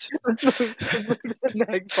news? Let's move to the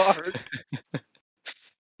next part.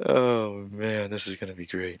 Oh man, this is gonna be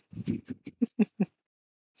great.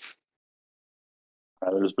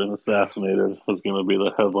 Tyler's been assassinated was going to be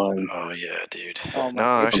the headline. Oh yeah, dude. Oh,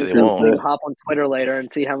 no, actually they won't. Hop on Twitter later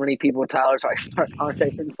and see how many people Tyler's start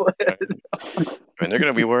conversations with. I mean, they're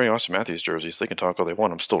going to be wearing Austin Matthews jerseys. They can talk all they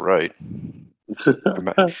want. I'm still right.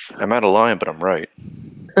 I'm out of line, but I'm right.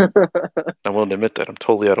 I'm willing to admit that. I'm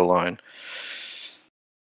totally out of line.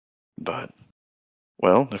 But,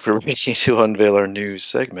 well, if we're ready to unveil our news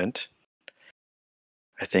segment,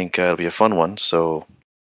 I think it'll be a fun one. So,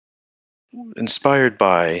 inspired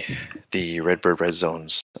by the Redbird Red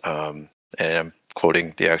Zones, and I'm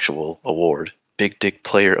quoting the actual award, Big Dick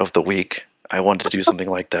Player of the Week, I wanted to do something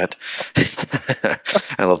like that.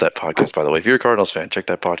 I love that podcast, by the way. If you're a Cardinals fan, check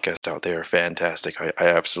that podcast out. They are fantastic. I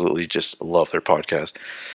absolutely just love their podcast.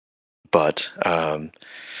 But,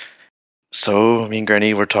 so me and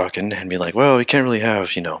Granny were talking and being like, well, we can't really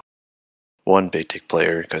have, one big dick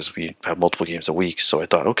player because we have multiple games a week. So I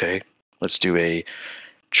thought, okay, let's do a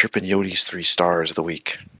Chirpin Yotes 3 stars of the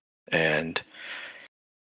week. And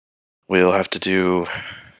we'll have to do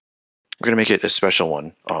we're gonna make it a special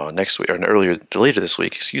one next week or later this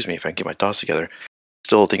week. Excuse me if I can get my thoughts together.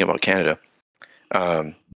 Still thinking about Canada.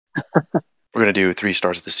 We're gonna do 3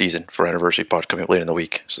 stars of the season for our anniversary pod coming up later in the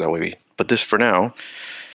week. So that way but this for now,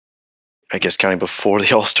 I guess counting before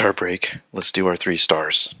the All-Star break, let's do our 3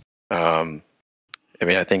 stars. I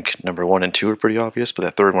mean, I think number 1 and 2 are pretty obvious, but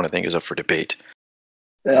that third one I think is up for debate.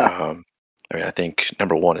 Yeah. I mean, I think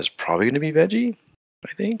number 1 is probably going to be Veggie.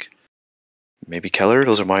 I think maybe Keller.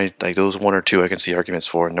 Those are those 1 or 2 I can see arguments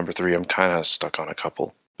for. And number 3, I'm kind of stuck on a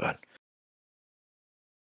couple, but I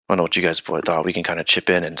don't know what you guys thought. We can kind of chip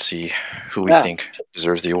in and see who we think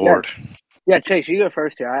deserves the award. Yeah, Chase, you go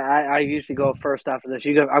first here. I usually go first after this.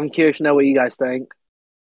 You go. I'm curious to know what you guys think.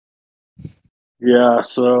 Yeah,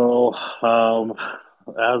 so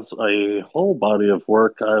as a whole body of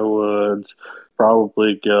work, I would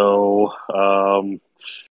probably go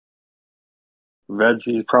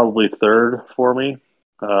Veggie probably third for me.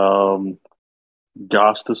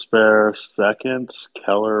 Goss to spare second,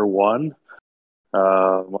 Keller one.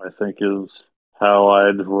 I think is how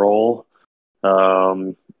I'd roll.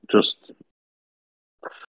 Just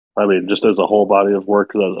just as a whole body of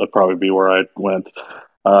work, that'd probably be where I went.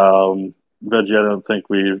 Veggie, I don't think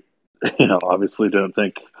we, obviously didn't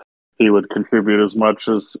think he would contribute as much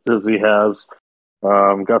as he has.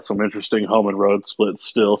 Got some interesting home and road splits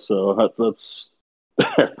still, so that's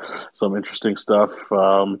some interesting stuff.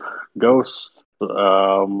 Ghost,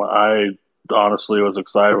 I honestly was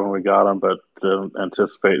excited when we got him, but didn't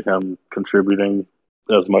anticipate him contributing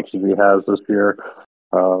as much as he has this year.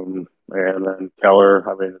 And then Keller,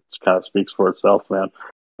 I mean, it kind of speaks for itself, man.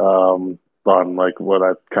 On like what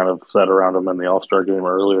I kind of said around him in the All-Star game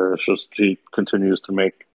earlier, it's just he continues to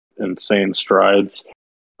make insane strides.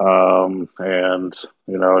 And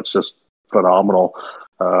it's just phenomenal.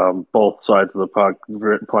 Both sides of the puck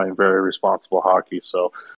playing very responsible hockey.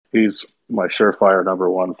 So he's my surefire number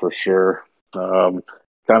 1 for sure. Kind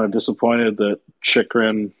of disappointed that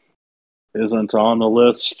Chikrin isn't on the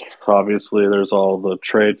list. Obviously, there's all the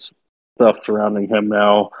trade stuff surrounding him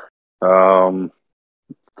now.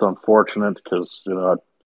 It's unfortunate because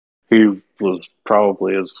he was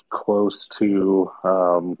probably as close to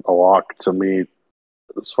a lock to me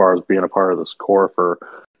as far as being a part of this core for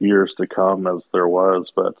years to come as there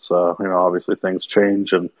was. But obviously things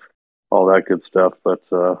change and all that good stuff. But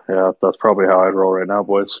yeah, that's probably how I'd roll right now,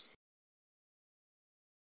 boys.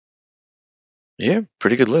 Yeah,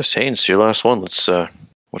 pretty good list. Haynes, your last one. Let's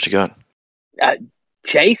what you got?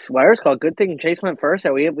 Chase, where's called? Good thing Chase went first.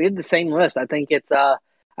 We have the same list. I think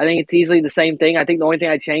it's easily the same thing. I think the only thing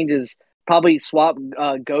I change is probably swap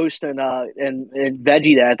Ghost and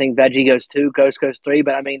Veggie there. I think Veggie goes 2, Ghost goes 3.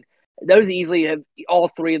 But I mean, those easily have all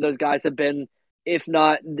 3 of those guys have been, if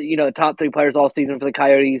not the top 3 players all season for the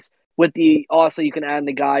Coyotes. With the also you can add in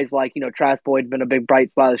the guys like Trash Boyd's been a big bright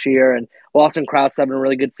spot this year, and Lawson Krause having a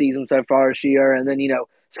really good season so far this year, and then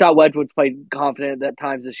Scott Wedgwood's played confident at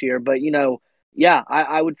times this year, but yeah,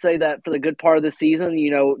 I would say that for the good part of the season,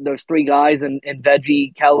 those 3 guys and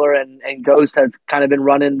Veggie, Keller, and Ghost has kind of been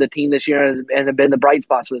running the team this year and have been the bright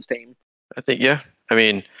spots for this team. I think, yeah. I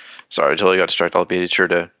mean, sorry, I totally got distracted. I'll be sure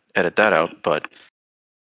to edit that out, but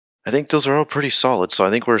I think those are all pretty solid. So I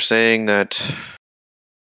think we're saying that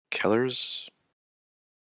Keller's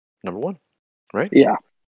number 1, right? Yeah.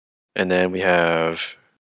 And then we have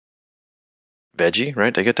Veggie,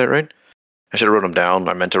 right? Did I get that right? I should have wrote them down.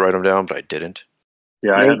 I meant to write them down, but I didn't.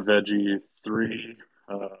 Yeah, I had Veggie 3,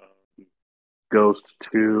 Ghost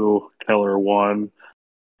 2, Keller 1.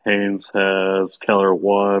 Haynes has Keller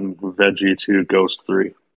 1, Veggie 2, Ghost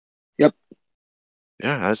 3. Yep.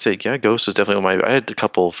 Yeah, I'd say Ghost is definitely on my. I had a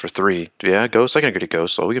couple for 3. Yeah, Ghost. I can agree to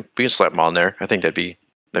Ghost, so we can slap him on there. I think that'd be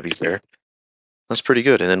fair. That's pretty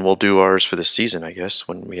good. And then we'll do ours for the season, I guess,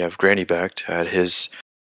 when we have Granny back to add his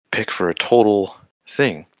pick for a total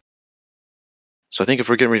thing. So I think if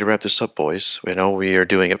we're getting ready to wrap this up, boys, I know we are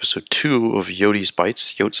doing episode 2 of Yotes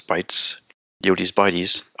Bites.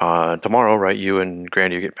 Tomorrow, right? You and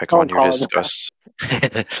Granny get back on here to discuss.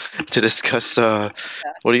 What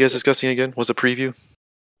are you guys discussing again? What's a preview?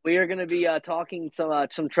 We are going to be talking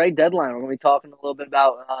some trade deadline. We're going to be talking a little bit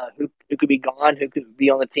about who could be gone, who could be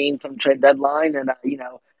on the team from trade deadline, and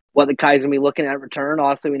what the Coyotes are going to be looking at return.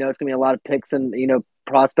 Also, we know it's going to be a lot of picks and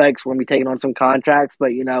prospects. We're going to be taking on some contracts,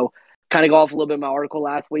 but kind of go off a little bit of my article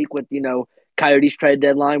last week with Coyotes trade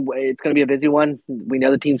deadline. It's going to be a busy one. We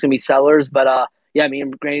know the team's going to be sellers, but yeah, me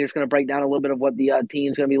and Granny are just going to break down a little bit of what the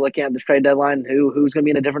team's going to be looking at this trade deadline, who's going to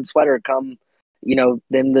be in a different sweater come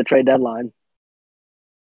then the trade deadline.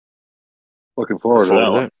 Looking forward to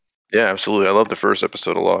that. Yeah, absolutely. I love the first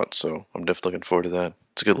episode a lot, so I'm definitely looking forward to that.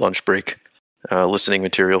 It's a good lunch break, listening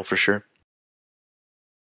material for sure.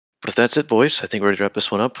 But if that's it, boys, I think we're ready to wrap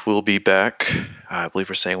this one up. We'll be back, I believe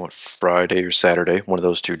we're saying, Friday or Saturday, one of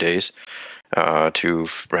those 2 days, to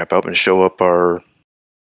wrap up and show up our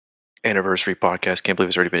anniversary podcast. Can't believe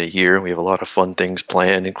it's already been a year. We have a lot of fun things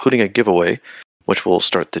planned, including a giveaway, which we'll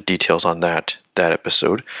start the details on that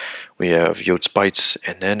episode. We have Yotes Bites,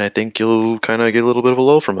 and then I think you'll kind of get a little bit of a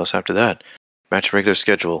lull from us after that. Match regular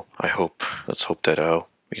schedule, I hope. Let's hope that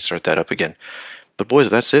we can start that up again. But boys,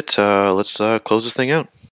 if that's it, let's close this thing out.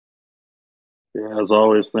 Yeah, as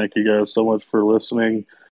always, thank you guys so much for listening.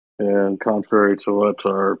 And contrary to what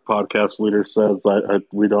our podcast leader says,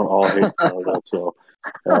 we don't all hate Canada. So,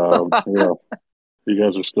 you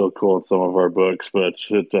guys are still cool in some of our books, but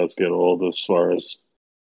it does get old as far as,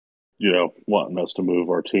 wanting us to move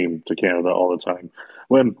our team to Canada all the time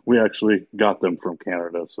when we actually got them from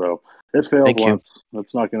Canada. So it failed once.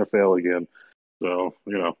 It's not going to fail again. So,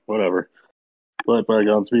 whatever. Let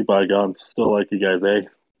bygones be bygones. Still like you guys, eh?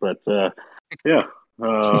 But, yeah.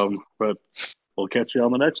 But we'll catch you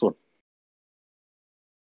on the next one.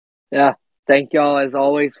 Yeah. Thank y'all as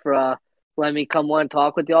always for letting me come on and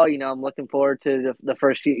talk with y'all. I'm looking forward to the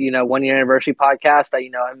first 1 year anniversary podcast. I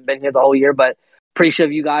haven't been here the whole year, but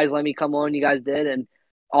appreciate you guys letting me come on. You guys did, and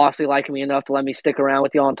honestly liking me enough to let me stick around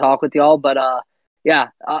with y'all and talk with y'all. But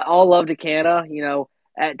all love to Canada.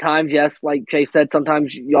 At times, yes, like Jay said,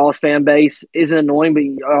 sometimes y'all's fan base isn't annoying, but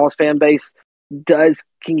y'all's fan base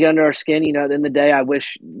can get under our skin. At the end of the day, I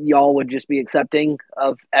wish y'all would just be accepting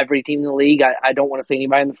of every team in the league. I don't want to see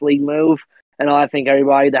anybody in this league move. And I think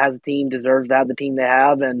everybody that has a team deserves to have the team they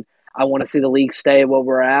have. And I want to see the league stay at what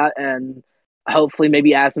we're at and hopefully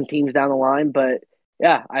maybe add some teams down the line. But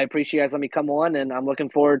yeah, I appreciate you guys letting me come on, and I'm looking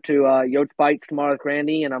forward to Yotes Bites tomorrow with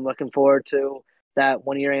Grandy, and I'm looking forward to that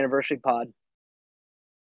 1 year anniversary pod.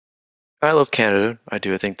 I love Canada. I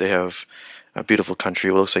do. I think they have a beautiful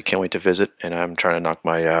country. It looks like can't wait to visit, and I'm trying to knock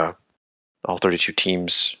my all 32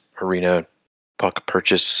 teams arena puck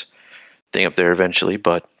purchase thing up there eventually.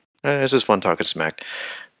 But this is fun talking smack.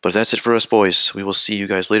 But that's it for us, boys. We will see you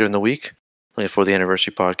guys later in the week for the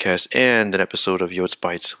anniversary podcast and an episode of Yotes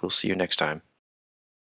Bites. We'll see you next time.